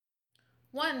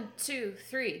1, 2,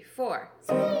 3, 4.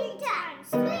 Screen time,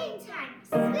 screen time,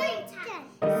 screen time,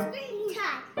 screen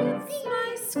time. It's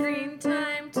my screen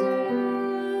time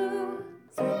too.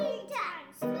 Screen time,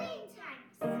 screen time,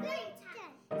 screen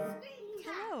time, screen time.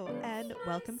 Hello, and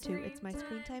welcome to It's My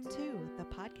Screen Time Too, the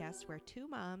podcast where two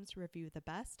moms review the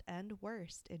best and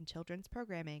worst in children's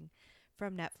programming.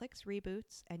 From Netflix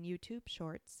reboots and YouTube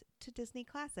shorts to Disney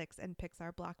classics and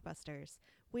Pixar blockbusters.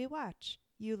 We watch,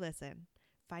 you listen.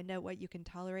 Find out what you can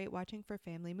tolerate watching for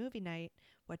family movie night,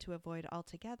 what to avoid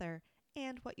altogether,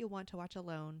 and what you'll want to watch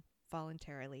alone,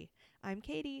 voluntarily. I'm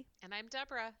Katie. And I'm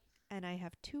Deborah. And I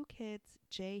have two kids.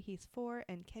 Jay, he's 4,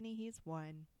 and Kenny, he's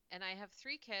 1. And I have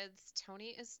 3 kids.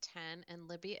 Tony is 10, and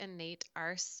Libby and Nate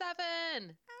are 7.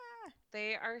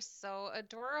 They are so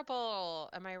adorable.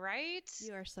 Am I right?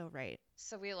 You are so right.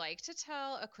 So we like to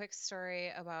tell a quick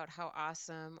story about how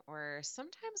awesome or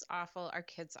sometimes awful our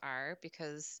kids are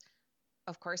because,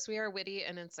 of course, we are witty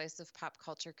and incisive pop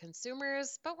culture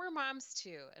consumers, but we're moms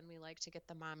too, and we like to get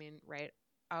the momming right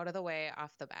out of the way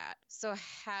off the bat. So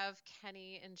have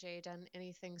Kenny and Jay done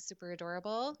anything super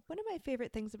adorable? One of my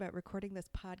favorite things about recording this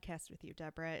podcast with you,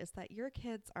 Deborah, is that your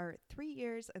kids are 3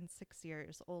 years and 6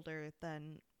 years older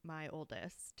than my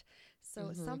oldest.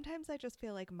 So sometimes I just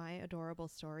feel like my adorable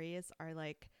stories are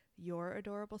like your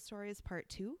adorable stories part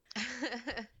 2.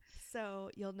 So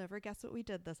you'll never guess what we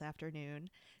did this afternoon.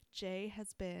 Jay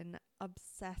has been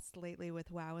obsessed lately with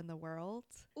Wow in the World.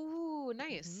 Ooh,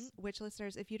 nice. Which,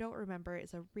 listeners, if you don't remember,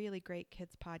 is a really great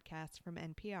kids podcast from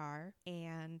NPR.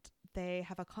 And they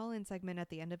have a call-in segment at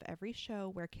the end of every show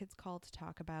where kids call to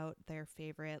talk about their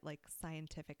favorite, like,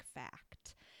 scientific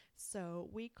fact. So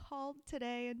we called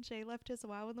today and Jay left his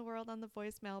Wow in the World on the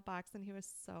voicemail box and he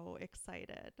was so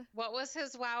excited. What was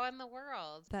his wow in the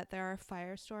world? That there are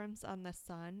firestorms on the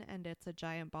sun and it's a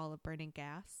giant ball of burning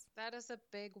gas. That is a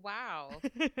big wow.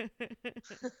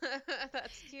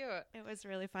 That's cute. It was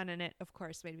really fun and it, of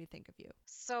course, made me think of you.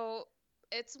 So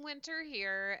it's winter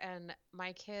here and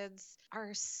my kids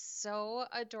are so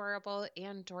adorable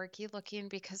and dorky looking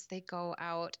because they go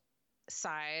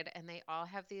outside and they all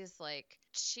have these like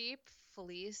cheap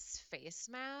fleece face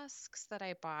masks that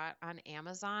I bought on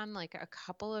Amazon like a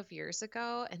couple of years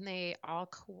ago, and they all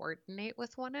coordinate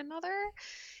with one another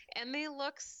and they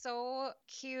look so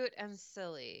cute and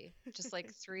silly. Just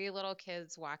like 3 little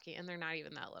kids walking, and they're not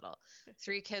even that little.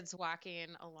 3 kids walking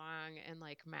along in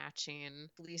like matching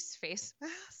fleece face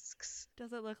masks.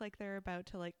 Does it look like they're about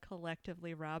to like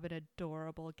collectively rob an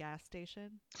adorable gas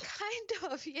station?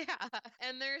 Kind of, yeah.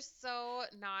 And they're so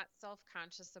not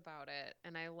self-conscious about it,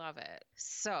 and I love it.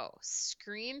 So,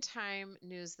 screen time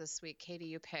news this week. Katie,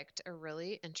 you picked a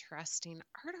really interesting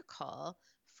article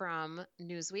from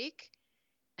Newsweek,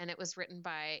 and it was written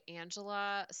by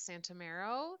Angela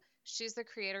Santomero. She's the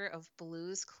creator of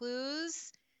Blue's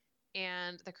Clues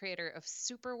and the creator of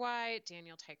Super Why,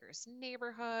 Daniel Tiger's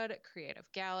Neighborhood, Creative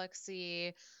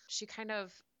Galaxy. She kind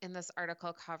of, in this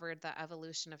article, covered the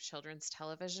evolution of children's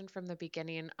television from the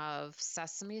beginning of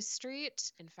Sesame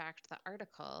Street. In fact, the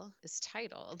article is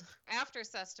titled, After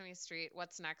Sesame Street,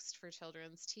 What's Next for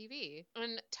Children's TV?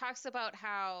 And talks about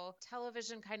how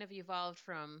television kind of evolved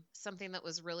from something that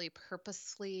was really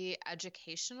purposely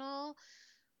educational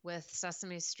with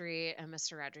Sesame Street and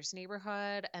Mr. Rogers'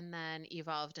 Neighborhood, and then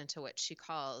evolved into what she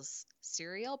calls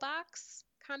cereal box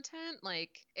content. Like,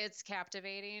 it's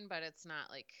captivating, but it's not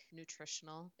like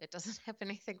nutritional. It doesn't have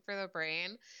anything for the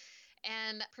brain.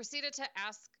 And proceeded to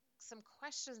ask some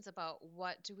questions about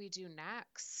what do we do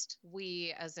next?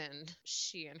 We, as in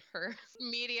she and her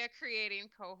media creating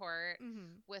cohort,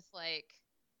 with like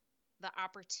the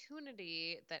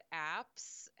opportunity that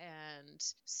apps and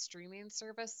streaming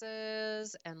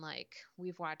services and like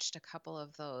we've watched a couple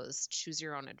of those choose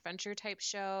your own adventure type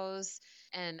shows,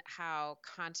 and how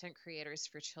content creators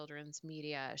for children's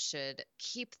media should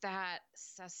keep that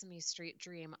Sesame Street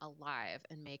dream alive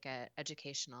and make it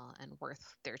educational and worth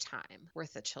their time,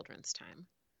 worth the children's time.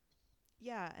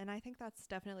 Yeah, and I think that's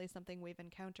definitely something we've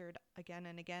encountered again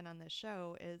and again on this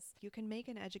show is you can make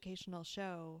an educational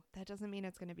show. That doesn't mean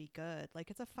it's going to be good. Like,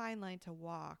 it's a fine line to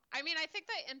walk. I mean, I think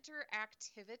that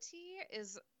interactivity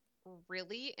is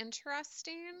really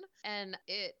interesting and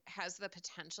it has the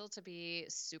potential to be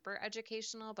super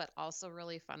educational, but also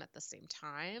really fun at the same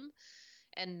time,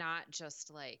 and not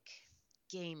just like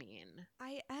gaming.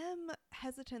 I am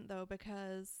hesitant though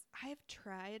because I've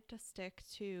tried to stick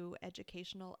to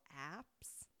educational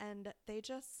apps and they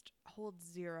just hold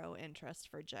zero interest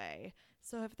for Jay.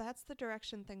 So if that's the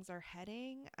direction things are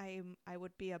heading, I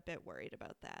would be a bit worried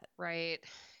about that. Right.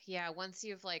 Yeah, once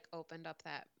you've like opened up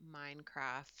that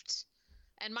Minecraft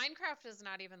And Minecraft is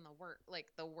not even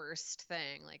the worst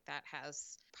thing. Like that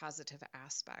has positive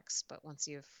aspects, but once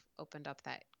you've opened up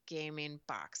that gaming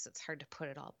box, it's hard to put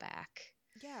it all back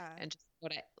Yeah, and just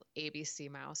put it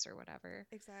ABC mouse or whatever.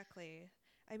 exactly.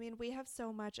 I mean, we have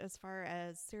so much as far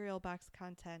as cereal box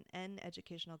content and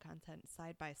educational content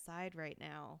side by side right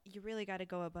now. You really got to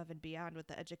go above and beyond with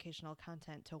the educational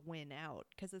content to win out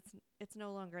because it's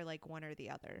no longer like one or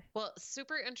the other. Well,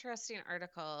 super interesting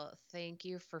article. Thank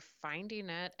you for finding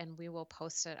it, and we will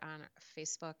post it on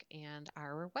Facebook and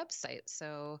our website.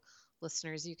 So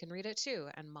listeners, you can read it too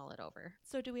and mull it over.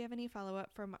 So, do we have any follow up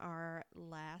from our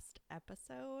last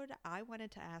episode? I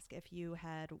wanted to ask if you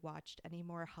had watched any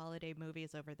more holiday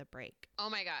movies over the break. Oh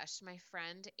my gosh, my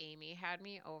friend Amy had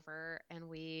me over and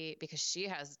because she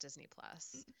has Disney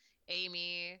Plus.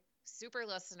 Amy, super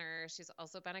listener, she's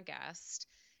also been a guest,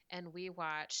 and we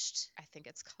watched, I think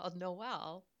it's called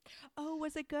Noelle. Oh,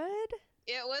 was it good?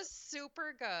 It was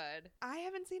super good. I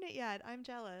haven't seen it yet. I'm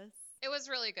jealous. It was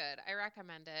really good. I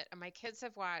recommend it. And my kids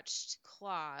have watched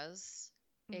Claus,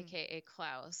 aka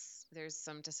Klaus. There's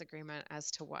some disagreement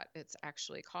as to what it's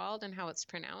actually called and how it's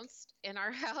pronounced. In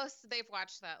our house, they've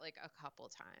watched that like a couple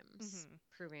times,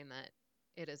 proving that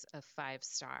it is a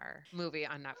 5-star movie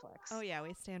on Netflix. Oh, yeah,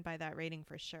 we stand by that rating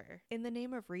for sure. In the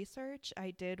name of research,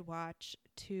 I did watch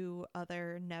 2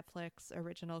 other Netflix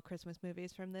original Christmas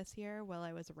movies from this year while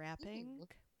I was wrapping. Ooh.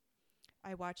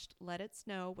 I watched Let It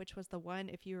Snow, which was the one,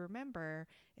 if you remember,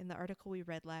 in the article we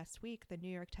read last week, the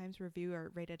New York Times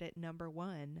reviewer rated it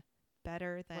 #1,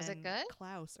 better than Was it good?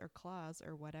 Klaus or Claus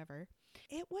or whatever.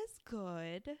 It was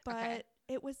good, but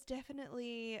it was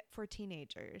definitely for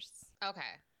teenagers. Okay.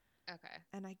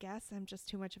 And I guess I'm just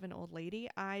too much of an old lady.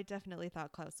 I definitely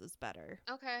thought Klaus was better.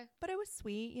 Okay. But it was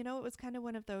sweet. You know, it was kind of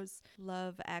one of those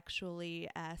Love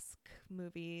Actually-esque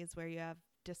movies where you have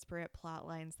disparate plot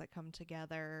lines that come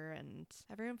together and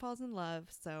everyone falls in love,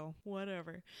 so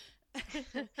whatever.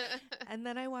 And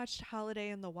then I watched Holiday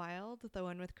in the Wild, the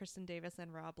one with Kristen Davis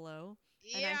and Rob Lowe.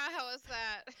 Yeah, how was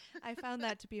that? I found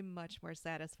that to be much more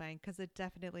satisfying because it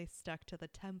definitely stuck to the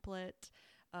template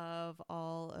of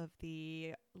all of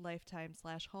the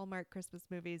Lifetime/Hallmark Christmas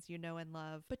movies you know and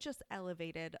love, but just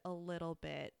elevated a little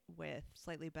bit with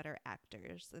slightly better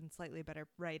actors and slightly better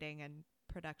writing and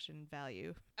production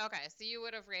value. Okay, so you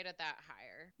would have rated that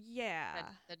higher Yeah.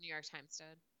 than the New York Times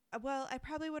did. Well, I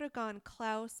probably would have gone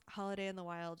Klaus, Holiday in the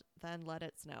Wild, then Let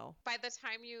It Snow. By the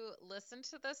time you listen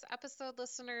to this episode,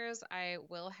 listeners, I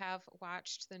will have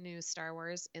watched the new Star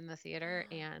Wars in the theater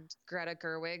and Greta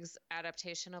Gerwig's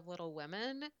adaptation of Little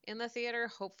Women in the theater,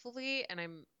 hopefully, and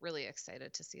I'm really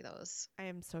excited to see those. I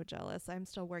am so jealous. I'm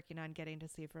still working on getting to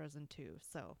see Frozen 2.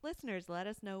 So, listeners, let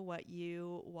us know what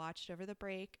you watched over the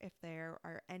break, if there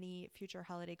are any future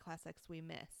holiday classics we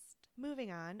missed.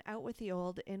 Moving on, out with the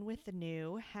old, in with the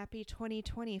new. Happy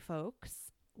 2020,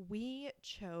 folks. We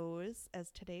chose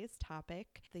as today's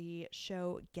topic the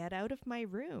show Get Out of My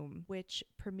Room, which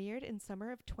premiered in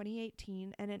summer of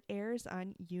 2018 and it airs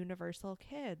on Universal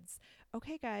Kids.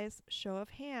 Okay, guys, show of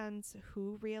hands,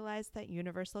 who realized that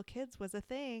Universal Kids was a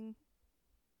thing?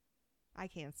 I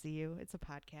can't see you. It's a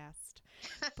podcast.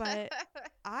 But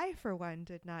I, for one,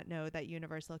 did not know that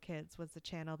Universal Kids was a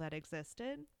channel that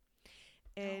existed.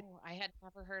 I had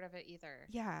never heard of it either.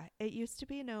 Yeah, it used to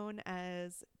be known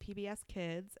as PBS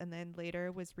Kids and then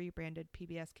later was rebranded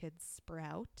PBS Kids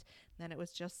Sprout. Then it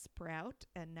was just Sprout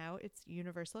and now it's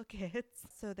Universal Kids.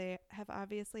 So they have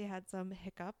obviously had some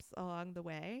hiccups along the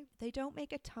way. They don't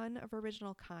make a ton of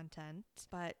original content,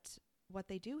 but what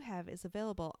they do have is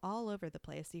available all over the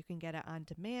place. You can get it on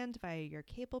demand via your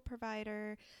cable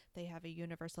provider. They have a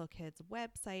Universal Kids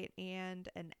website and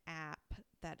an app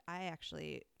that I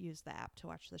actually used the app to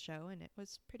watch the show, and it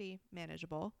was pretty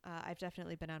manageable. I've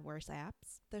definitely been on worse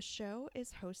apps. The show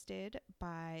is hosted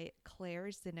by Claire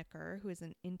Zinnecker, who is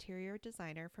an interior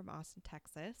designer from Austin,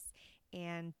 Texas,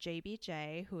 and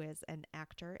JBJ, who is an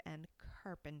actor and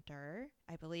carpenter.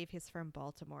 I believe he's from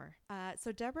Baltimore.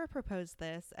 So Deborah proposed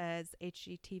this as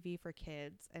HGTV for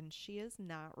kids, and she is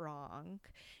not wrong.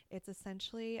 It's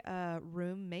essentially a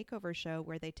room makeover show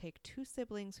where they take 2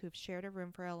 siblings who've shared a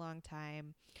room for a long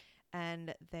time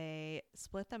and they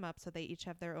split them up so they each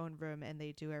have their own room and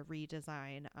they do a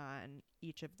redesign on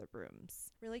each of the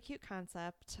rooms. Really cute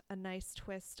concept, a nice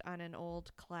twist on an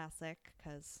old classic,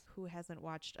 because who hasn't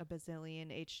watched a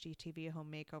bazillion HGTV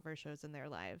home makeover shows in their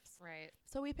lives? Right.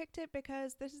 So we picked it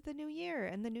because this is the new year,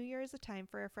 and the new year is a time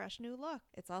for a fresh new look.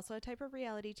 It's also a type of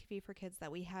reality TV for kids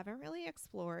that we haven't really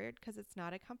explored because it's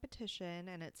not a competition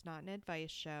and it's not an advice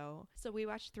show. So we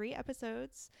watched 3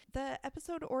 episodes. The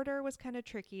episode order was kind of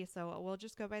tricky, so we'll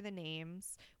just go by the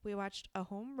names. We watched A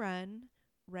Home Run,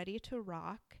 Ready to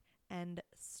Rock, and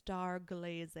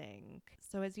Starglazing.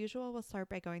 So as usual, we'll start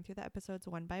by going through the episodes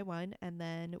one by one, and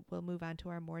then we'll move on to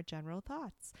our more general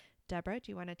thoughts. Deborah,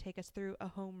 do you want to take us through A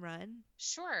Home Run?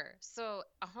 Sure. So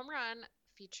A Home Run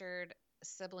featured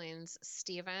siblings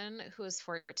Stephen, who is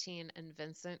 14, and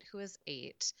Vincent, who is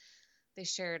 8. They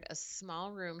shared a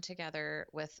small room together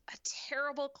with a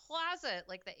terrible closet.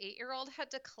 Like the 8-year-old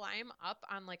had to climb up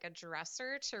on like a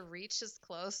dresser to reach his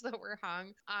clothes that were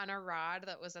hung on a rod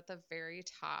that was at the very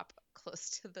top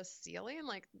close to the ceiling.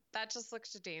 Like that just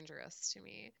looked dangerous to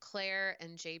me. Claire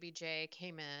and JBJ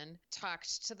came in,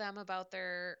 talked to them about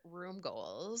their room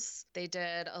goals. They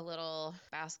did a little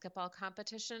basketball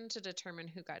competition to determine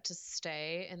who got to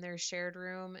stay in their shared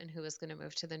room and who was going to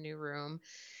move to the new room.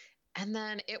 And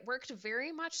then it worked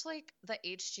very much like the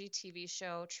HGTV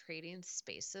show Trading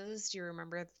Spaces. Do you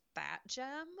remember that,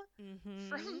 Gem?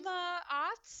 From the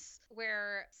aughts,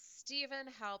 where Stephen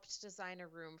helped design a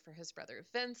room for his brother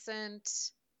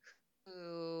Vincent,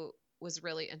 who was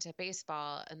really into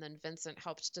baseball. And then Vincent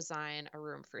helped design a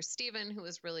room for Stephen, who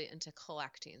was really into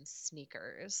collecting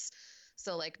sneakers.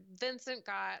 So like Vincent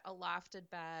got a lofted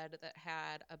bed that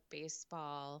had a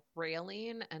baseball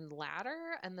railing and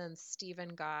ladder, and then Stephen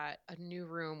got a new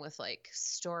room with like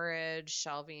storage,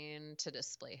 shelving to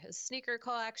display his sneaker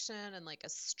collection, and like a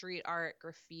street art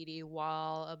graffiti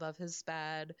wall above his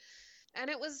bed.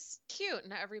 And it was cute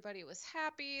and everybody was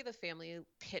happy. The family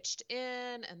pitched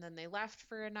in and then they left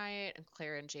for a night, and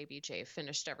Claire and JBJ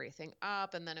finished everything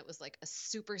up. And then it was like a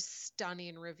super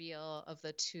stunning reveal of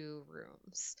the 2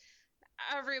 rooms.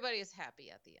 Everybody's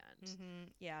happy at the end.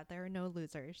 Yeah, there are no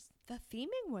losers. The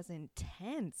theming was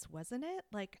intense, wasn't it?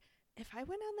 Like, if I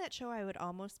went on that show, I would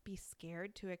almost be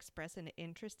scared to express an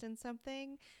interest in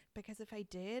something, because if I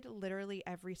did, literally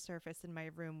every surface in my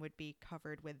room would be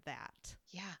covered with that.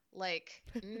 Yeah, like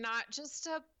not just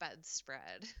a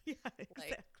bedspread. Yeah, Like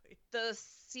exactly. the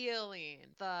ceiling,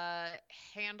 the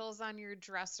handles on your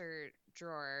dresser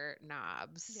drawer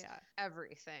knobs, Yeah.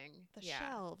 everything. The Yeah.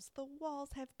 shelves, the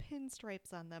walls have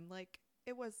pinstripes on them. Like,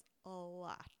 it was a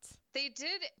lot. They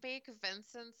did make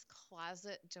Vincent's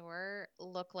closet door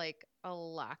look like a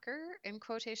locker in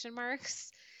quotation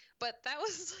marks, but that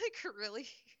was like really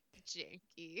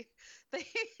janky. They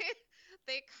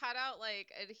they cut out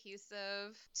like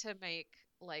adhesive to make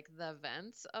like the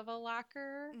vents of a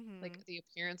locker, like the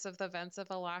appearance of the vents of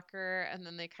a locker, and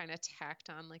then they kind of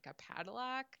tacked on like a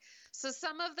padlock. So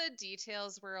some of the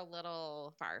details were a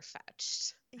little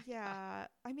far-fetched. Yeah,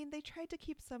 I mean, they tried to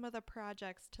keep some of the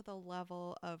projects to the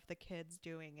level of the kids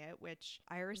doing it, which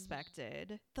I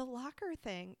respected. The locker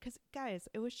thing, because guys,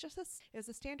 it was just it was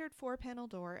a standard 4-panel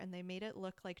door, and they made it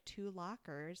look like 2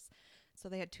 lockers. So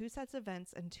they had 2 sets of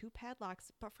vents and 2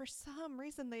 padlocks, but for some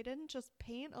reason they didn't just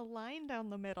paint a line down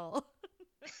the middle.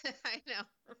 I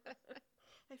know.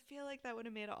 I feel like that would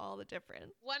have made all the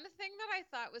difference. One thing that I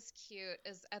thought was cute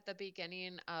is at the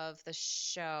beginning of the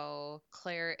show,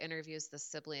 Claire interviews the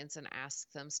siblings and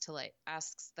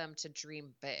asks them to dream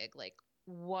big. Like,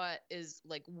 what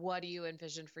do you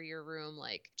envision for your room?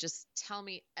 Like, just tell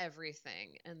me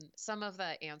everything. And some of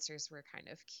the answers were kind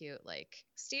of cute. Like,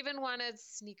 Stephen wanted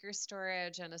sneaker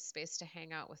storage and a space to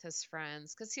hang out with his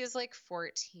friends because he was like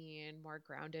 14, more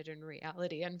grounded in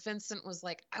reality. And Vincent was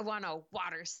like, I want a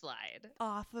water slide.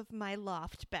 Off of my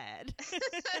loft bed.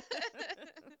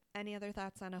 Any other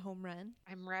thoughts on A Home Run?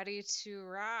 I'm ready to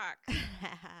rock.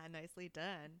 Nicely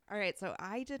done. All right, so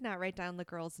I did not write down the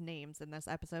girls' names in this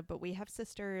episode, but we have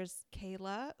sisters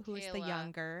Kayla, who is the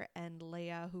younger, and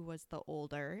Leah, who was the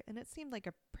older. And it seemed like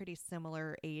a pretty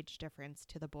similar age difference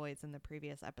to the boys in the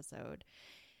previous episode.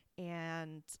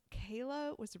 And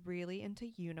Kayla was really into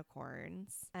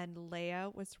unicorns, and Leah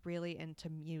was really into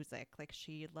music. Like,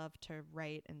 she loved to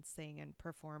write and sing and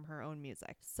perform her own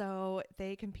music. So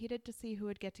they competed to see who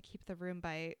would get to keep the room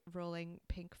by rolling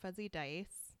pink fuzzy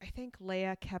dice. I think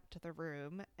Leah kept the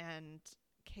room, and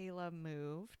Kayla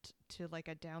moved to like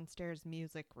a downstairs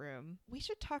music room. We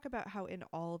should talk about how in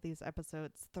all these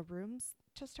episodes, the rooms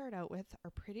to start out with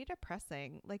are pretty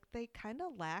depressing. Like, they kind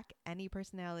of lack any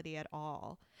personality at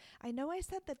all. I know I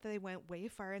said that they went way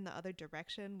far in the other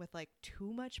direction with like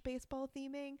too much baseball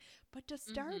theming, but to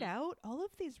start out, all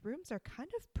of these rooms are kind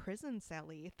of prison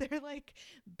cell-y. They're like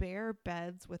bare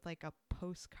beds with like a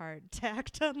postcard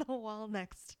tacked on the wall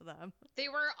next to them. They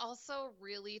were also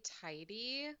really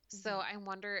tidy. So I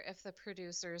wonder if the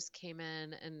producers came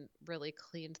in and really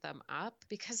cleaned them up,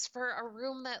 because for a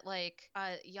room that like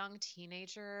a young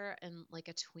teenager and like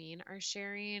a tween are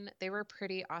sharing, they were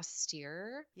pretty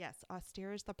austere. Yes,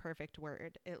 austere is the perfect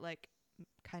word. It like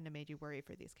kind of made you worry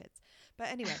for these kids. But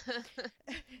anyway,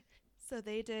 So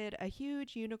they did a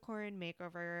huge unicorn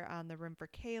makeover on the room for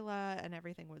Kayla, and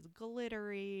everything was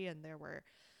glittery, and there were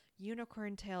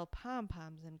unicorn tail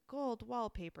pom-poms and gold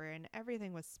wallpaper, and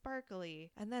everything was sparkly.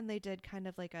 And then they did kind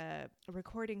of like a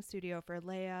recording studio for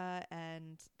Leia,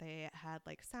 and they had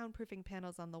like soundproofing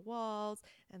panels on the walls,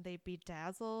 and they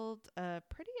bedazzled a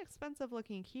pretty expensive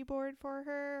looking keyboard for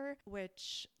her,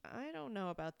 which I don't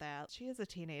know about that. She is a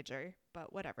teenager,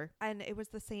 but whatever. And it was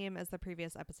the same as the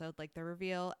previous episode. Like the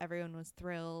reveal, everyone was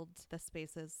thrilled. The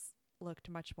spaces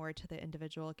looked much more to the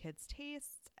individual kids'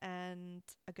 tastes, and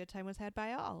a good time was had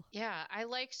by all. Yeah, I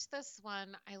liked this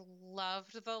one. I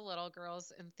loved the little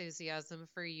girl's enthusiasm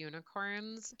for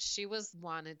unicorns. She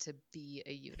wanted to be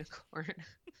a unicorn.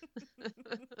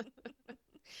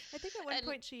 I think at one And-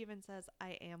 point she even says,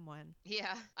 "I am one."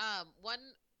 Yeah. One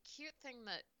cute thing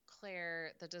that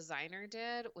Claire, the designer,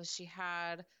 did was she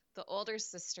had the older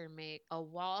sister make a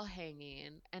wall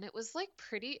hanging, and it was like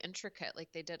pretty intricate. Like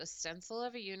they did a stencil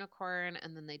of a unicorn,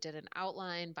 and then they did an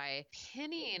outline by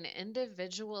pinning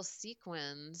individual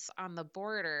sequins on the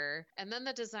border. And then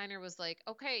the designer was like,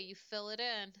 okay, you fill it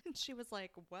in. And she was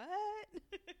like, "What?"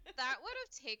 That would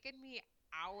have taken me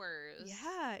hours.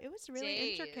 Yeah, it was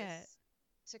really intricate. days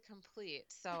to complete.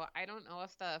 So I don't know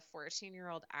if the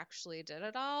 14-year-old actually did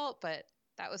it all, but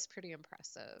that was pretty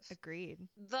impressive. Agreed.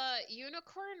 The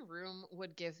unicorn room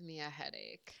would give me a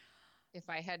headache if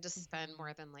I had to spend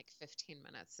more than like 15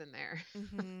 minutes in there.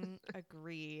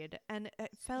 Agreed. And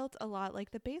it felt a lot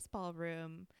like the baseball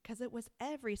room because it was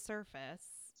every surface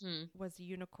was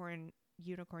unicorn.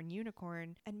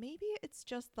 And maybe it's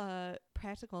just the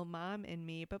practical mom in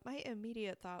me, but my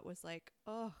immediate thought was like,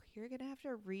 oh, you're going to have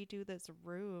to redo this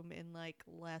room in like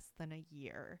less than a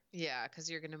year. Yeah, because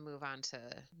you're going to move on to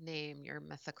name your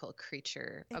mythical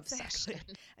creature obsession.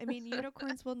 I mean,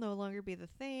 unicorns will no longer be the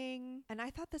thing. And I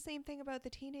thought the same thing about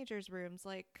the teenagers' rooms.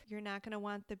 Like, you're not going to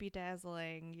want the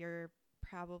bedazzling. You're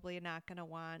probably not going to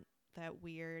want that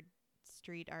weird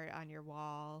street art on your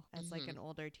wall as like an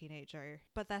older teenager.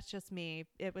 But that's just me.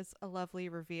 It was a lovely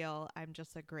reveal. I'm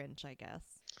just a Grinch, I guess.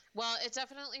 Well, it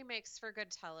definitely makes for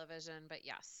good television, but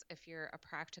yes, if you're a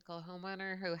practical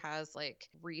homeowner who has like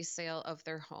resale of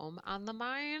their home on the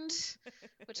mind,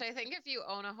 which I think if you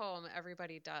own a home,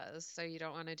 everybody does. So you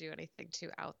don't want to do anything too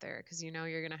out there because you know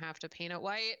you're going to have to paint it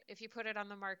white if you put it on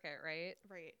the market, right?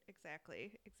 Right.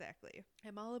 Exactly.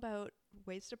 I'm all about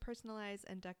ways to personalize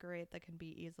and decorate that can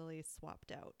be easily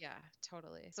swapped out. Yeah,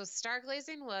 totally. So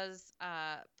Starglazing was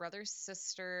a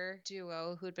brother-sister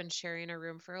duo who'd been sharing a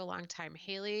room for a long time.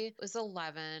 Haley was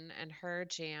 11, and her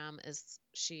jam is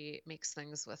she makes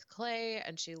things with clay,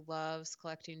 and she loves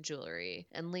collecting jewelry.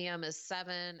 And Liam is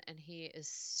 7, and he is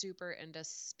super into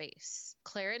space.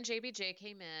 Claire and JBJ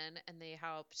came in, and they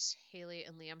helped Haley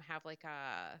and Liam have like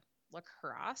a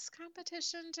lacrosse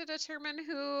competition to determine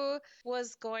who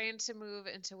was going to move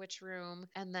into which room.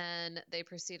 And then they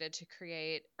proceeded to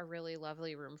create a really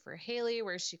lovely room for Haley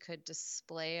where she could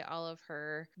display all of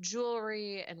her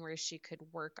jewelry and where she could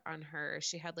work on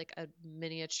she had like a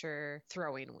miniature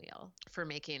throwing wheel for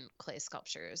making clay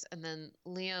sculptures. And then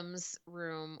Liam's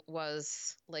room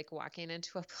was like walking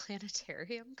into a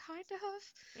planetarium, kind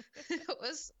of.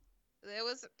 It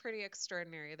was pretty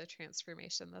extraordinary, the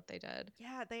transformation that they did.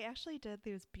 Yeah, they actually did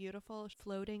these beautiful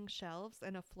floating shelves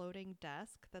and a floating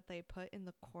desk that they put in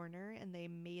the corner, and they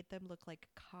made them look like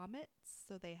comets.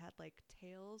 So they had like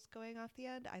tails going off the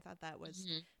end. I thought that was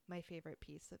my favorite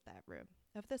piece of that room,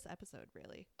 of this episode,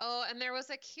 really. Oh, and there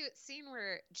was a cute scene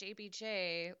where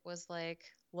JBJ was like,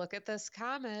 look at this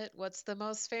comet. What's the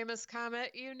most famous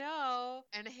comet you know?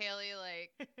 And Haley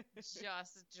like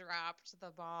just dropped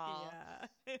the ball.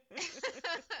 Yeah.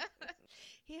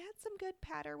 He had some good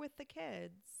patter with the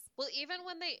kids. Well, even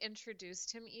when they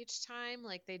introduced him each time,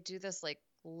 like they do this like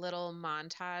little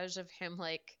montage of him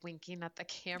like winking at the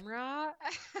camera.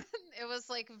 It was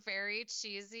like very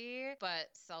cheesy, but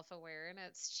self-aware in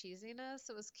its cheesiness.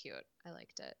 It was cute. I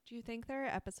liked it. Do you think there are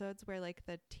episodes where like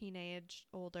the teenage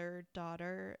older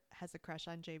daughter has a crush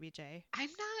on JBJ? I'm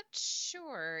not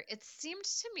sure. It seemed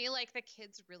to me like the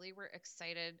kids really were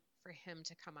excited for him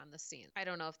to come on the scene. I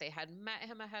don't know if they had met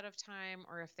him ahead of time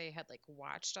or if they had like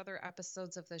watched other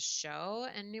episodes of the show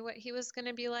and knew what he was going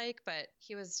to be like, but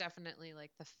he was definitely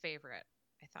like the favorite,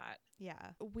 I thought.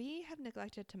 Yeah. We have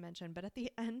neglected to mention, but at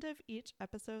the end of each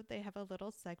episode, they have a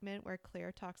little segment where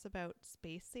Claire talks about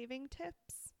space saving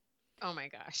tips. Oh my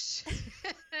gosh.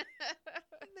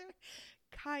 They're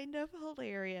kind of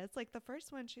hilarious. Like the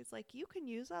first one, she's like, you can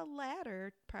use a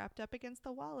ladder propped up against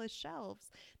the wall as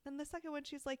shelves. Then the second one,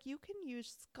 she's like, you can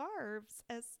use scarves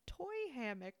as toy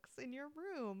hammocks in your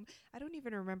room. I don't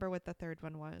even remember what the third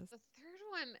one was. The third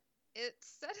one, it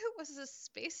said it was a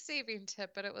space-saving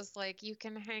tip, but it was like you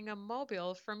can hang a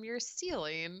mobile from your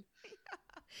ceiling.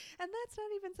 And that's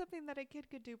not even something that a kid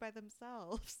could do by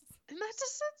themselves. And that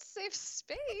doesn't save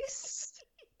space.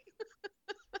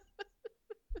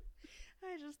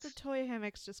 The toy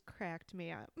hammocks just cracked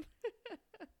me up.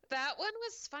 That one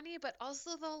was funny, but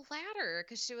also the ladder,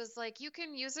 because she was like, you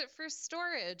can use it for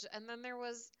storage. And then there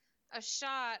was a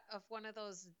shot of one of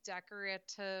those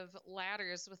decorative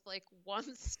ladders with like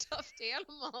one stuffed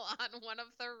animal on one of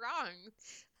the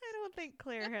rungs. I don't think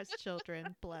Claire has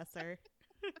children, bless her.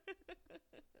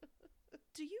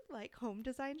 Do you like home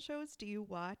design shows? Do you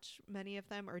watch many of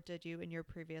them, or did you in your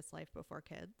previous life before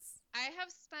kids? I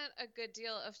have spent a good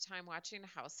deal of time watching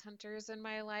House Hunters in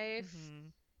my life.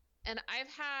 And I've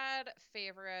had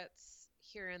favorites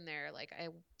here and there. Like I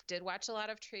did watch a lot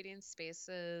of Trading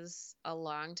Spaces a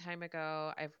long time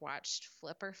ago. I've watched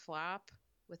Flip or Flop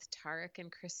with Tarek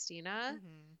and Christina.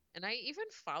 And I even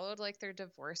followed like their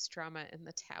divorce drama in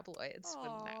the tabloids.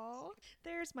 Oh,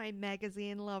 there's my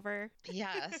magazine lover.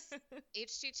 Yes.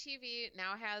 HGTV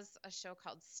now has a show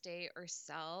called Stay or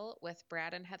Sell with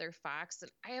Brad and Heather Fox.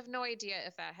 And I have no idea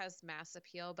if that has mass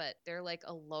appeal, but they're like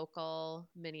a local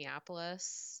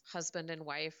Minneapolis husband and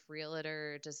wife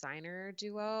realtor designer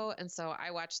duo. And so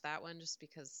I watched that one just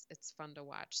because it's fun to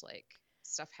watch like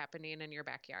stuff happening in your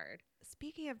backyard.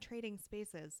 Speaking of Trading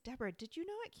Spaces, Deborah, did you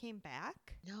know it came back?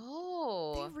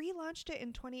 No. They relaunched it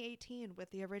in 2018 with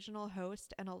the original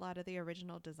host and a lot of the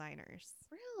original designers.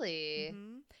 Really?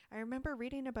 I remember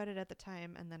reading about it at the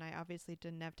time, and then I obviously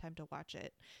didn't have time to watch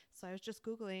it. So I was just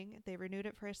Googling. They renewed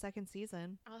it for a second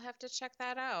season. I'll have to check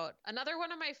that out. Another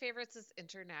one of my favorites is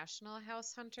International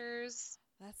House Hunters.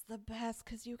 That's the best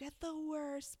because you get the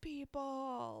worst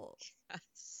people.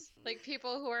 Yes. Like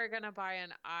people who are going to buy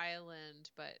an island,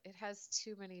 but it has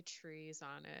too many trees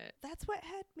on it. That's what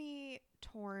had me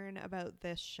torn about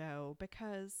this show,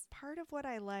 because part of what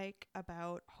I like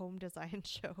about home design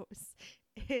shows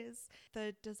is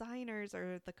the designers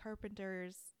or the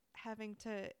carpenters having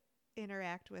to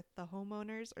interact with the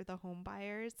homeowners or the home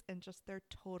buyers and just their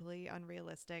totally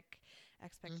unrealistic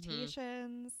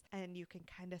expectations. And you can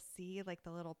kind of see like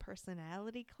the little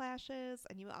personality clashes,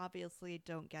 and you obviously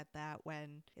don't get that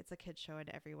when it's a kid show and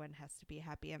everyone has to be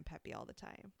happy and peppy all the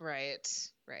time. Right.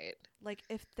 Like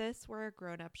if this were a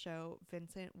grown-up show,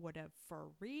 Vincent would have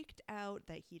freaked out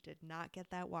that he did not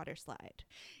get that water slide,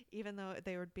 even though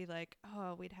they would be like,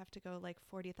 oh, we'd have to go like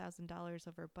 $40,000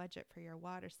 over budget for your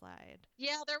water slide.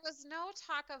 Yeah, there was no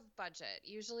talk of budget.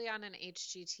 Usually on an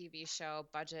HGTV show,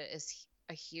 budget is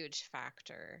a huge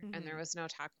factor. And there was no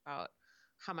talk about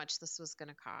how much this was going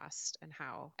to cost and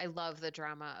how. I love the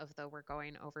drama of the we're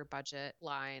going over budget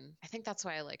line. I think that's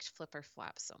why I liked Flip or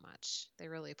Flop so much. They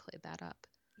really played that up.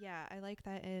 Yeah, I like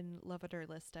that in Love It or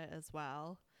Lista as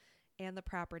well, and the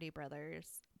Property Brothers.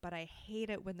 But I hate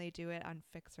it when they do it on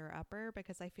Fixer Upper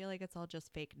because I feel like it's all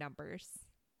just fake numbers.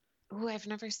 Ooh, I've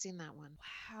never seen that one.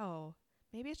 Wow.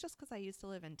 Maybe it's just because I used to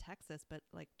live in Texas, but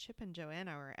like Chip and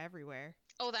Joanna are everywhere.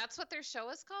 Oh, that's what their show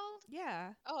is called? Yeah.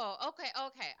 Oh, okay.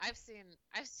 I've seen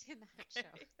that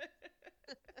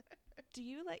show. Do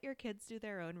you let your kids do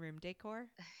their own room decor?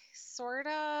 Sort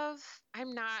of.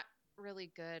 I'm not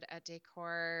really good at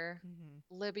decor.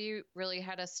 Libby really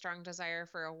had a strong desire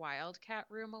for a wildcat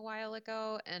room a while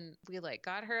ago, and we like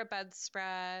got her a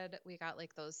bedspread. We got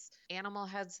like those animal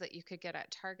heads that you could get at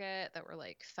Target that were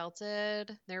like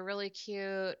felted. They're really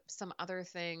cute. Some other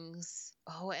things.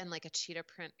 Oh, and like a cheetah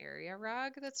print area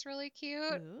rug that's really cute.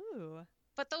 Ooh.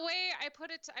 But the way I put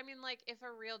it, I mean, like if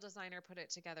a real designer put it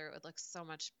together, it would look so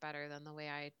much better than the way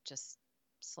I just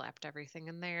slapped everything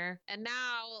in there. And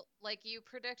now, like you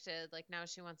predicted, like now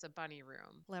she wants a bunny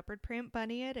room. Leopard print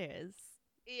bunny it is.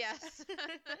 Yes.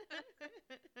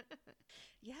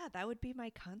 Yeah, that would be my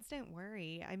constant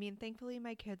worry. I mean, thankfully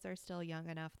my kids are still young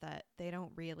enough that they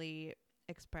don't really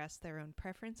express their own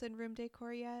preference in room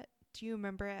decor yet. Do you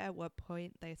remember at what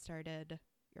point they started,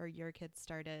 or your kids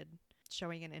started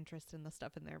showing an interest in the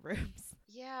stuff in their rooms?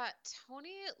 Yeah,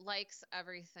 Tony likes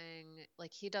everything.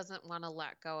 Like he doesn't want to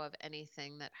let go of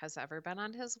anything that has ever been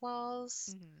on his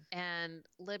walls. And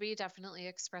Libby definitely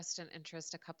expressed an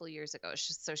interest a couple years ago.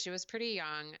 So she was pretty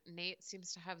young. Nate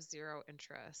seems to have zero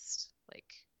interest.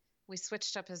 Like we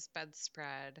switched up his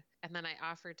bedspread, and then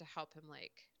I offered to help him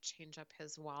like change up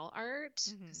his wall art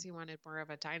because he wanted more of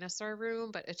a dinosaur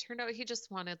room, but it turned out he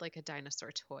just wanted like a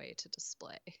dinosaur toy to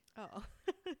display. Oh.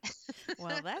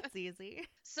 Well, that's easy.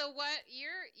 So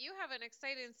you have an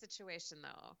exciting situation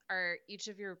though. Are each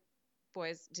of your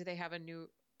boys, do they have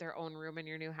their own room in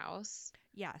your new house?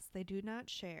 Yes, they do not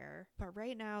share. But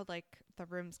right now, like, the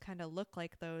rooms kind of look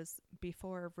like those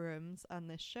before rooms on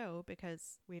this show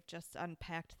because we've just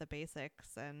unpacked the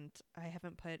basics and I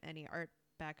haven't put any art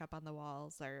back up on the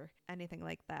walls or anything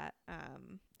like that.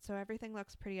 So everything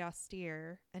looks pretty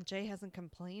austere and Jay hasn't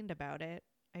complained about it.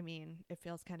 I mean, it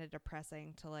feels kind of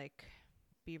depressing to like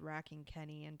be rocking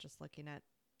Kenny and just looking at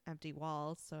empty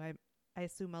walls. So I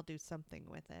assume I'll do something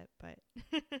with it,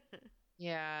 but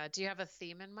Yeah. Do you have a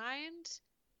theme in mind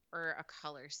or a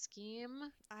color scheme?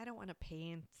 I don't want to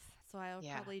paint. So I'll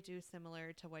Yeah. probably do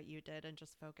similar to what you did and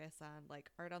just focus on like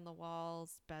art on the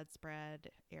walls,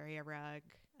 bedspread, area rug,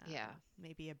 Yeah.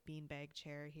 maybe a beanbag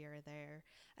chair here or there.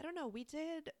 I don't know. We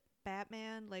did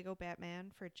Batman, Lego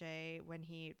Batman for Jay when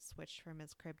he switched from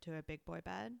his crib to a big boy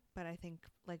bed, but I think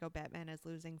Lego Batman is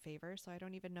losing favor, so I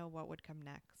don't even know what would come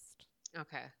next.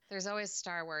 Okay. There's always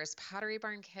Star Wars. Pottery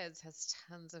Barn Kids has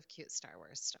tons of cute Star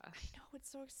Wars I stuff. know it's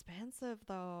so expensive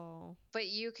though. But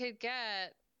you could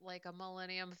get like a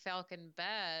Millennium Falcon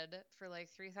bed for like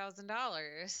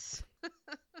 $3,000.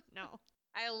 No.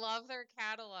 I love their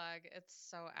catalog. It's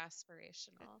so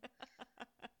aspirational.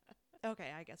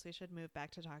 Okay, I guess we should move back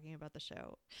to talking about the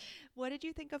show. What did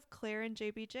you think of Claire and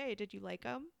JBJ? Did you like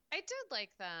them? I did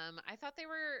like them. I thought they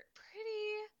were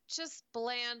pretty just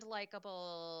bland,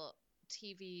 likable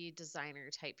TV designer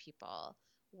type people.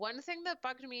 One thing that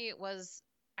bugged me was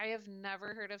I have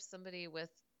never heard of somebody with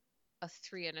a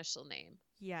three initial name.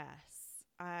 Yes.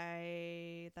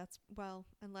 Well,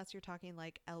 unless you're talking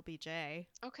like LBJ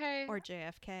Okay. or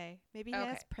JFK. Maybe he Okay.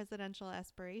 has presidential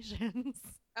aspirations.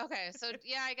 Okay. So,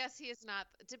 yeah, I guess he is not.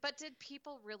 But did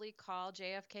people really call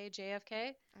JFK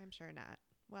JFK I'm sure not.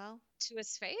 Well, to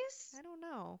his face? I don't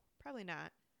know. Probably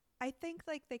not. I think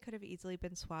like they could have easily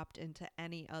been swapped into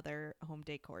any other home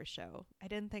decor show. I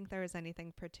didn't think there was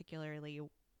anything particularly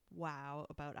wow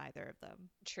about either of them.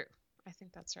 True. I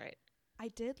think that's right. I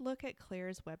did look at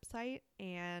Claire's website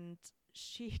and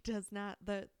she does not,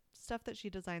 the stuff that she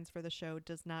designs for the show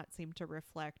does not seem to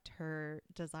reflect her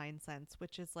design sense,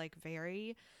 which is like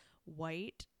very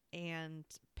white and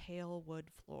pale wood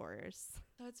floors.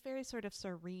 So it's very sort of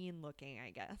serene looking, I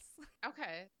guess.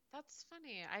 Okay. That's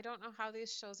funny. I don't know how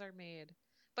these shows are made.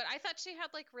 But I thought she had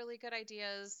like really good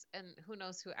ideas, and who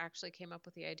knows who actually came up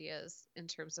with the ideas in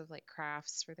terms of like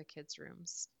crafts for the kids'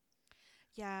 rooms.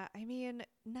 Yeah, I mean,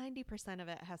 90% of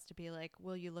it has to be like,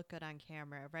 will you look good on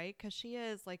camera, right? Because she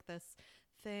is like this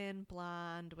thin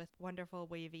blonde with wonderful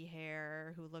wavy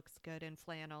hair who looks good in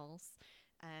flannels.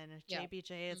 And Yeah.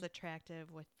 JBJ is Mhm.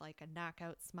 attractive with like a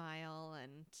knockout smile,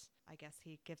 and I guess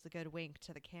he gives a good wink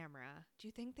to the camera. Do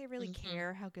you think they really Mhm.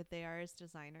 care how good they are as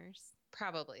designers?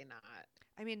 Probably not.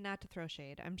 I mean, not to throw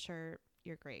shade. I'm sure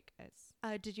you're great,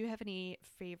 guys. Did you have any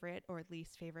favorite or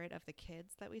least favorite of the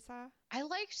kids that we saw? I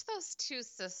liked those two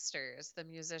sisters, the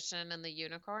musician and the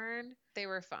unicorn. They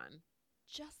were fun.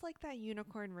 Just like that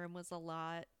unicorn room was a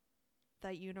lot,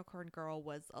 that unicorn girl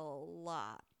was a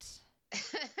lot.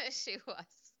 She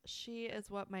was. She is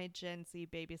what my Gen Z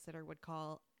babysitter would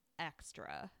call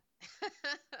extra.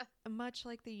 Much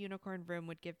like the unicorn room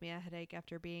would give me a headache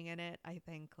after being in it, I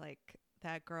think like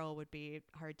that girl would be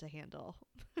hard to handle.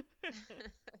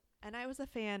 And I was a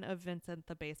fan of Vincent,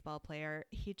 the baseball player.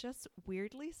 He just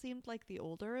weirdly seemed like the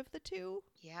older of the two,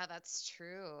 Yeah, that's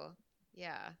true.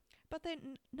 Yeah. but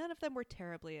then none of them were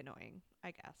terribly annoying,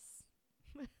 I guess.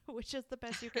 Which is the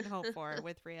best you can hope for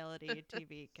with reality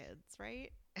TV kids,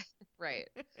 right? Right.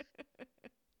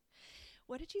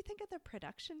 What did you think of the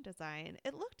production design?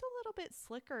 It looked a little bit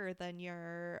slicker than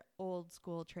your old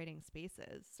school Trading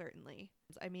Spaces, certainly.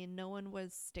 I mean, no one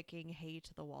was sticking hay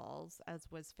to the walls, as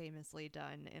was famously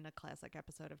done in a classic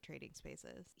episode of Trading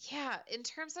Spaces. Yeah, in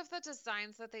terms of the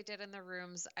designs that they did in the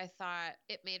rooms, I thought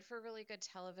it made for really good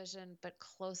television, but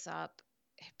close up,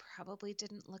 it probably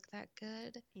didn't look that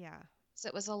good. Yeah. So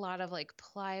it was a lot of like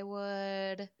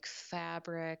plywood,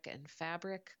 fabric, and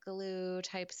fabric glue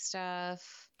type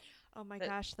stuff. Oh my But-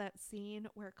 gosh, that scene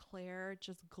where Claire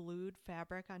just glued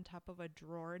fabric on top of a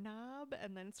drawer knob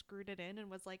and then screwed it in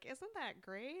and was like, "Isn't that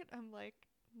great?" I'm like,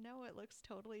 "No, it looks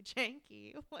totally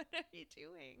janky. What are you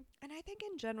doing?" And I think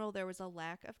in general, there was a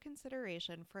lack of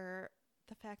consideration for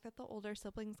the fact that the older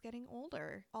siblings getting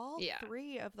older. All Yeah.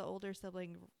 three of the older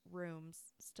sibling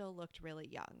rooms still looked really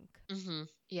young. Mm-hmm.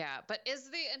 Yeah, but is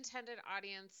the intended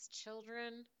audience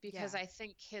children? Because Yeah. I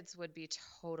think kids would be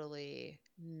totally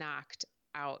knocked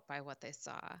out by what they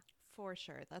saw. For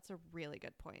sure. That's a really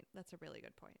good point. That's a really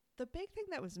good point. The big thing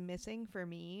that was missing for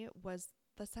me was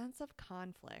the sense of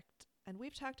conflict. And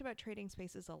we've talked about Trading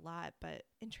Spaces a lot, but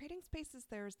in Trading Spaces,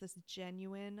 there's this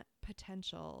genuine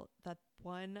potential that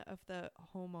one of the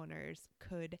homeowners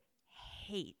could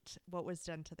hate what was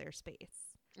done to their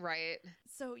space. Right.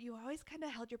 So you always kind of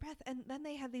held your breath. And then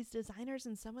they had these designers,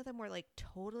 and some of them were like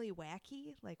totally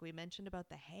wacky, like we mentioned about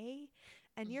the hay.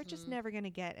 And you're just Mhm. never going to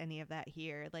get any of that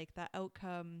here. Like the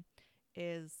outcome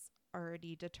is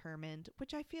already determined,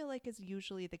 which I feel like is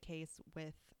usually the case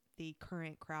with the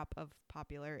current crop of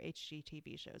popular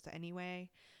HGTV shows anyway.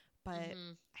 But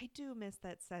Mhm. I do miss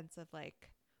that sense of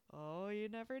like, oh, you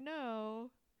never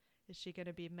know. Is she going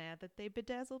to be mad that they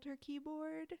bedazzled her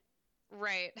keyboard?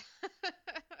 Right.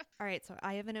 All right, so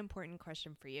I have an important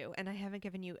question for you, and I haven't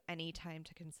given you any time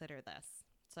to consider this.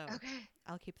 So Okay.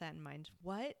 I'll keep that in mind.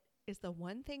 What is the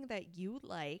one thing that you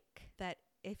like that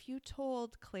if you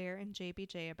told Claire and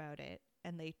JBJ about it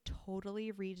and they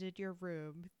totally redid your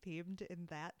room themed in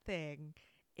that thing,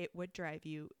 it would drive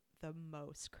you the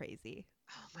most crazy?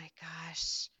 Oh my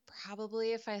gosh.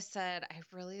 Probably if I said I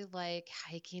really like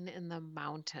hiking in the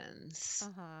mountains,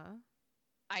 Uh-huh.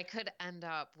 I could end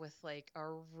up with like a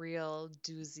real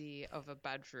doozy of a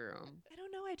bedroom. I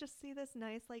don't know. I just see this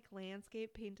nice like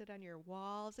landscape painted on your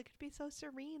walls. It could be so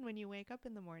serene when you wake up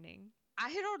in the morning.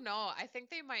 I don't know. I think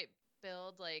they might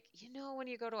build like, when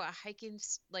you go to a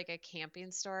like a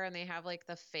camping store and they have like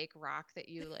the fake rock that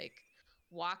you like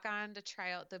walk on to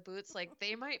try out the boots, like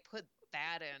they might put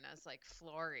that in as like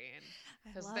flooring I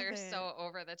because love they're it. so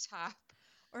over the top.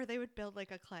 Or they would build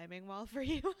like a climbing wall for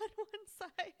you on one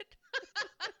side.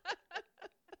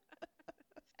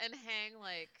 And hang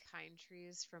like pine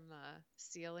trees from the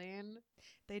ceiling.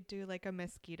 They'd do like a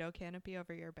mosquito canopy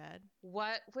over your bed.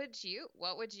 What would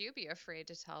you be afraid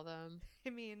to tell them? I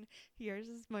mean, yours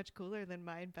is much cooler than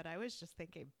mine, but I was just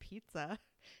thinking pizza.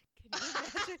 Can you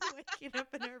imagine waking up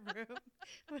in a room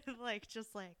with like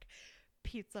just like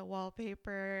pizza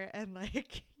wallpaper and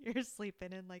like you're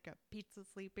sleeping in like a pizza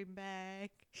sleeping bag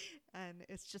and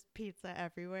it's just pizza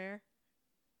everywhere?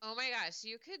 Oh my gosh,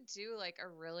 you could do like a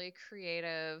really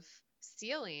creative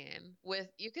ceiling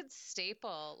you could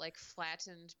staple like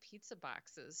flattened pizza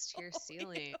boxes to your Oh,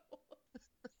 ceiling. ew.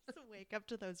 Just wake up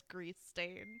to those grease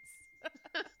stains.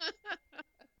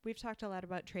 We've talked a lot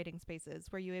about trading spaces.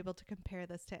 Were you able to compare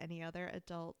this to any other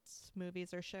adult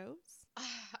movies or shows?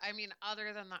 I mean,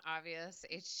 other than the obvious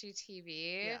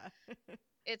HGTV, Yeah.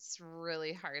 it's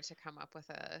really hard to come up with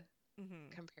a Hmm.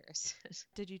 comparison.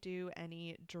 Did you do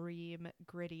any dream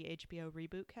gritty HBO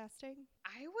reboot casting?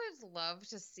 I would love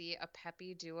to see a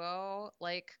peppy duo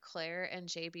like Claire and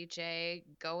JBJ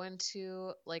go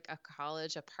into like a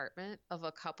college apartment of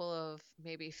a couple of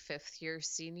maybe fifth year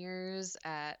seniors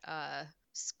at a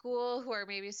school who are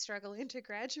maybe struggling to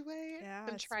graduate Yeah,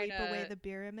 and try sweep away to the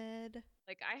pyramid.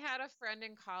 like I had a friend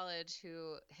in college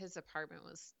who his apartment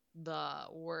was the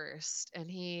worst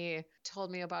and he told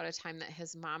me about a time that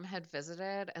his mom had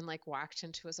visited and like walked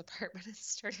into his apartment and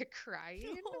started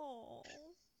crying. Oh.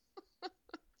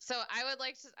 So I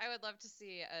would love to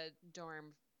see a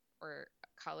dorm or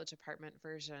college apartment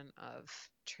version of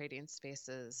Trading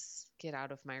Spaces Get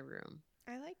Out of My Room.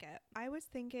 I like it. I was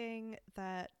thinking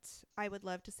that I would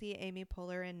love to see Amy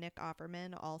Poehler and Nick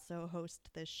Offerman also host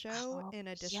this show Oh, in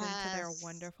addition to their yes.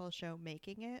 wonderful show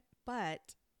Making It.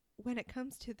 But when it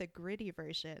comes to the gritty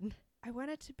version, I want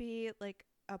it to be like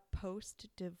a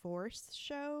post-divorce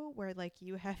show where like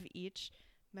you have each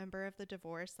member of the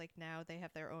divorce, like now they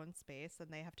have their own space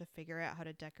and they have to figure out how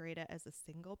to decorate it as a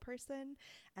single person.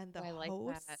 And the Oh, I like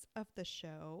hosts that. of the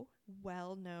show,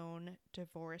 well-known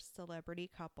divorced celebrity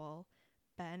couple,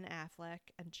 Ben Affleck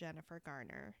and Jennifer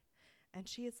Garner. And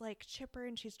she is like chipper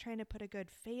and she's trying to put a good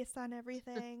face on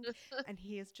everything. And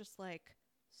he is just like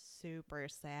super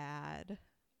sad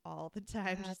all the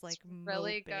time, just That's like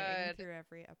really moping good. through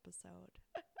every episode.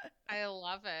 I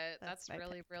love it. That's That's my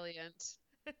really pick. brilliant.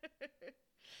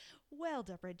 Well,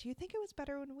 Deborah, do you think it was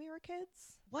better when we were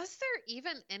kids? Was there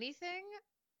even anything?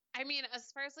 I mean, as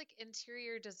far as like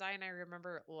interior design, I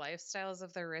remember Lifestyles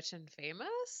of the Rich and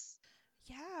Famous.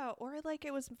 Yeah, or like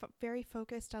it was very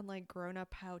focused on like grown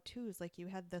up how to's. Like you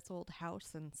had this old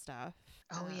house and stuff.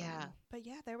 Oh, yeah. But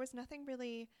yeah, there was nothing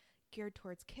really geared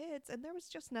towards kids, and there was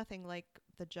just nothing like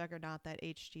the juggernaut that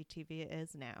HGTV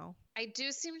is now. I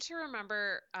do seem to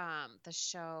remember the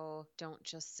show Don't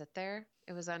Just Sit There.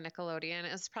 It was on Nickelodeon.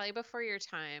 It was probably before your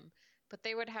time, but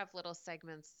they would have little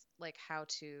segments like how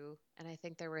to, and I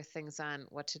think there were things on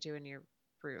what to do in your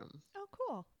room, Oh,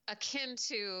 cool. akin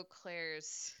to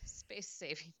Claire's space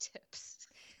saving tips.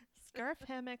 Scarf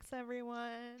hammocks,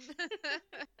 everyone.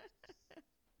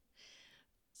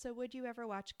 So, would you ever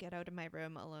watch Get Out of My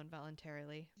Room Alone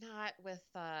Voluntarily? Not with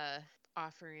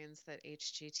offerings that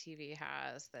HGTV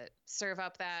has that serve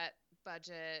up that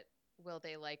budget, will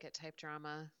they like it type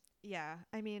drama. Yeah,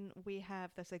 I mean, we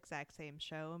have this exact same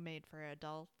show made for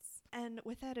adults. And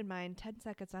with that in mind, 10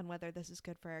 seconds on whether this is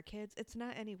good for our kids. It's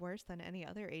not any worse than any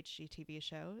other HGTV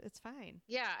show. It's fine.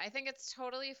 Yeah, I think it's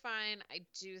totally fine. I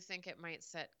do think it might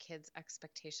set kids'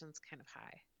 expectations kind of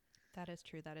high. That is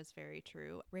true. That is very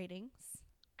true. Ratings?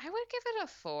 I would give it a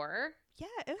 4. Yeah,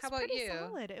 it was How about pretty you?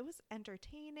 solid. It was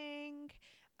entertaining.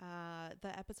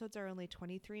 The episodes are only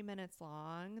 23 minutes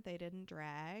long. They didn't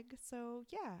drag. So,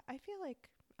 yeah, I feel like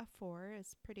a 4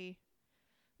 is pretty...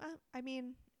 I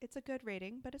mean, it's a good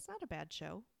rating, but it's not a bad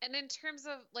show. And in terms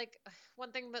of like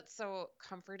one thing that's so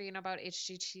comforting about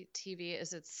HGTV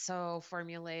is it's so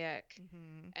formulaic.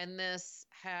 Mm-hmm. And this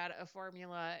had a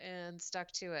formula and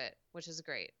stuck to it, which is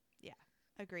great. Yeah,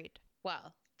 agreed.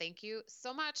 Well, thank you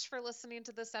so much for listening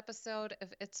to this episode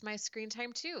of It's My Screen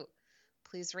Time Too.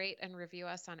 Please rate and review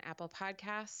us on Apple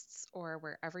Podcasts or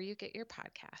wherever you get your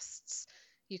podcasts.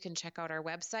 You can check out our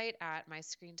website at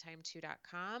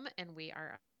myscreentime2.com, and we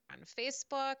are on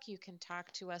Facebook. You can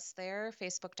talk to us there,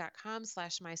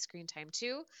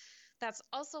 facebook.com/myscreentime2. That's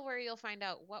also where you'll find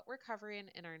out what we're covering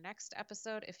in our next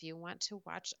episode if you want to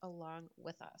watch along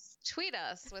with us. Tweet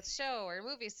us with show or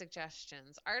movie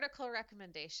suggestions, article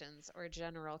recommendations, or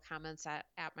general comments at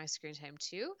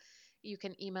myscreentime2. You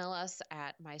can email us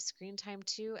at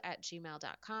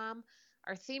myscreentime2@gmail.com.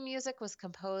 Our theme music was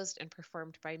composed and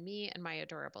performed by me and my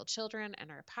adorable children, and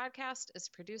our podcast is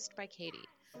produced by Katie.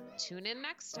 Tune in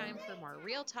next time for more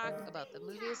real talk about the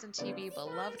movies and TV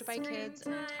beloved by kids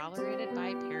and tolerated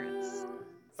by parents.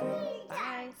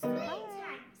 Bye. Screen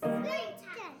time. Screen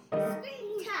time.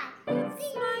 Screen time.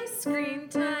 It's my screen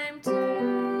time.